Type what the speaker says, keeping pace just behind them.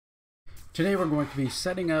Today we're going to be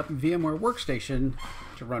setting up VMware Workstation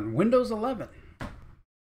to run Windows 11.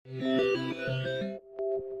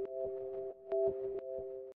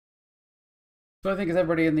 So I think as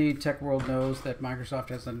everybody in the tech world knows that Microsoft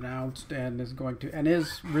has announced and is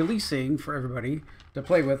releasing for everybody to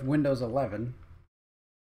play with Windows 11.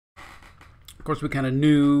 Of course, we kind of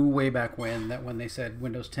knew way back when that when they said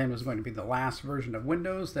Windows 10 was going to be the last version of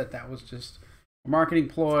Windows, that was just a marketing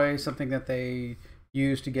ploy, something that they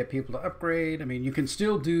use to get people to upgrade. I mean, you can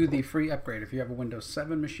still do the free upgrade. If you have a Windows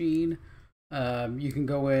 7 machine, you can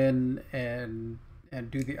go in and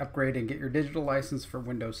do the upgrade and get your digital license for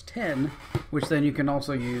Windows 10, which then you can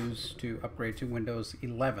also use to upgrade to Windows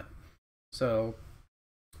 11. So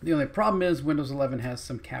the only problem is Windows 11 has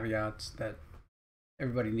some caveats that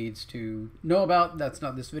everybody needs to know about. That's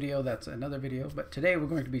not this video, that's another video. But today we're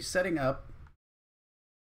going to be setting up,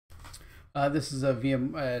 this is a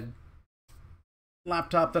VM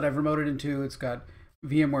laptop that I've remoted into. It's got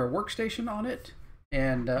VMware Workstation on it,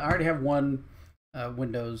 and I already have one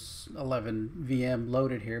Windows 11 VM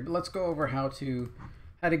loaded here. But let's go over how to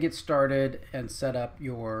get started and set up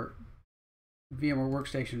your VMware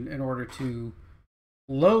Workstation in order to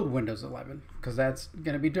load Windows 11, because that's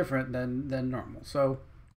going to be different than normal. So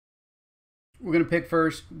we're going to pick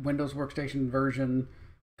first Windows Workstation version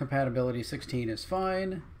compatibility 16 is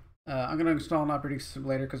fine. I'm going to install an operating system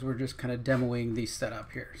later because we're just kind of demoing the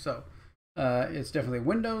setup here. So it's definitely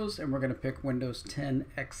Windows, and we're going to pick Windows 10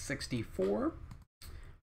 x64.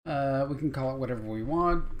 We can call it whatever we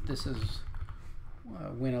want. This is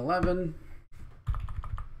Win 11.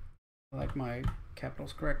 I like my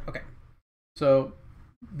capitals correct. Okay. So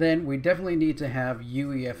then we definitely need to have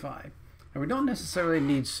UEFI. And we don't necessarily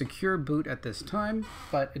need secure boot at this time,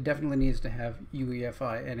 but it definitely needs to have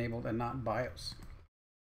UEFI enabled and not BIOS.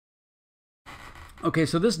 Okay,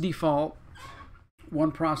 so this default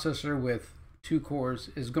one processor with 2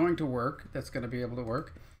 cores is going to work. That's going to be able to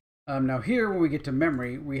work. Now here, when we get to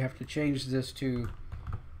memory, we have to change this to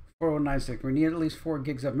 4096. We need at least 4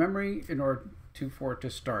 gigs of memory in order for it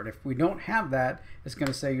to start. If we don't have that, it's going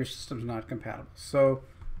to say your system's not compatible. So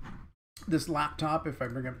this laptop, if I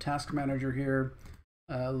bring up Task Manager here,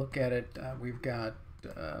 look at it, we've got,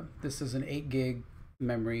 this is an 8 gig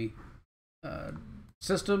memory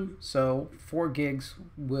system, so 4 gigs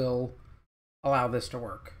will allow this to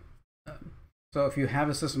work. So if you have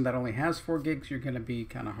a system that only has 4 gigs, you're going to be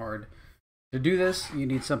kind of hard to do this. You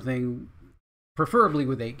need something preferably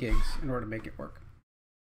with 8 gigs in order to make it work.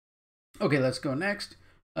 Okay, let's go next.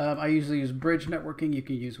 I usually use bridge networking. You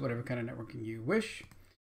can use whatever kind of networking you wish.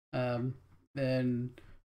 Then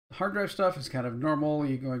hard drive stuff is kind of normal.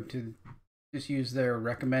 You're going to just use their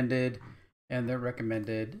recommended and their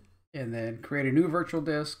recommended, and then create a new virtual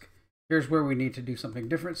disk. Here's where we need to do something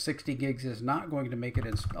different. 60 gigs is not going to make it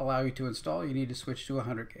allow you to install. You need to switch to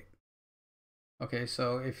 100 gig. Okay,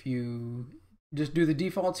 so if you just do the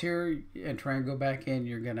defaults here and try and go back in,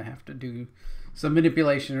 you're going to have to do some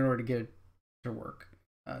manipulation in order to get it to work.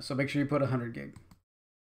 So make sure you put 100 gig.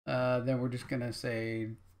 Then we're just going to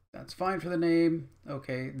say that's fine for the name.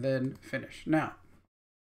 Okay, then finish. Now,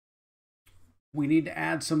 we need to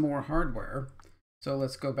add some more hardware. So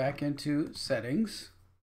let's go back into settings.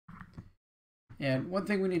 And one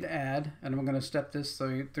thing we need to add, and I'm going to step this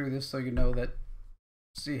through this so you know that,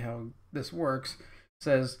 see how this works,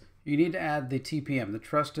 says you need to add the TPM, the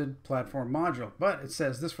Trusted Platform Module. But it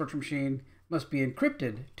says this virtual machine must be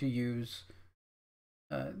encrypted to use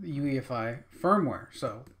the UEFI firmware.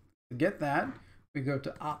 So to get that, we go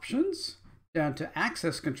to Options, down to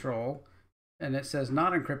Access Control, and it says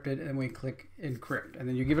Not Encrypted, and we click Encrypt. And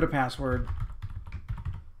then you give it a password.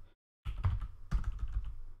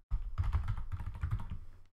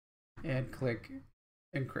 And click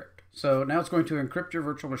Encrypt. So now it's going to encrypt your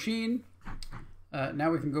virtual machine. Now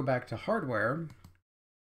we can go back to hardware,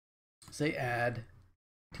 say Add,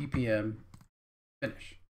 TPM,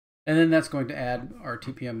 Finish. And then that's going to add our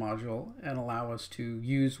TPM module and allow us to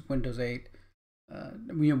use Windows 11,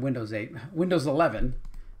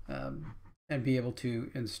 and be able to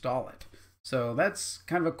install it. So that's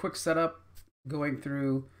kind of a quick setup going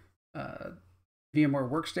through VMware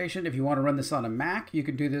Workstation. If you want to run this on a Mac, you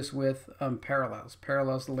can do this with Parallels.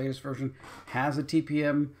 Parallels, the latest version, has a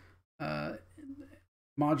TPM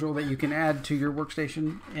module that you can add to your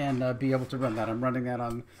workstation and be able to run that. I'm running that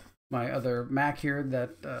on my other Mac here,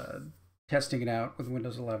 that testing it out with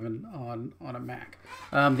Windows 11 on a Mac.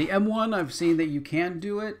 The M1, I've seen that you can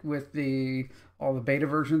do it with all the beta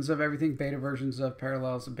versions of everything, beta versions of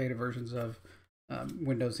Parallels, and beta versions of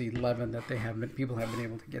Windows 11 that people have been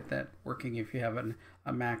able to get that working if you have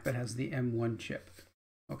a Mac that has the M1 chip.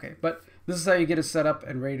 Okay, but this is how you get it set up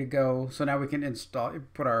and ready to go. So now we can install,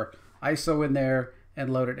 put our ISO in there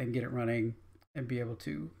and load it and get it running and be able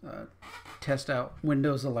to test out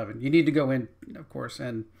Windows 11. You need to go in, of course,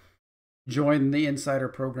 and join the Insider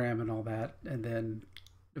program and all that, and then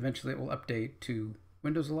eventually it will update to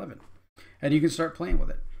Windows 11. And you can start playing with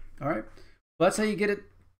it. All right, well, that's how you get it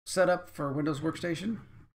set up for Windows Workstation.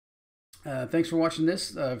 Thanks for watching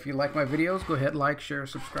this. If you like my videos, go ahead, like, share,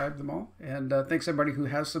 subscribe them all. And thanks everybody who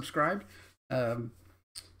has subscribed.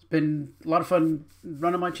 It's been a lot of fun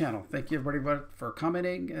running my channel. Thank you everybody for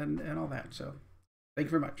commenting and all that. So thank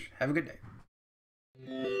you very much. Have a good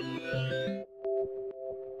day.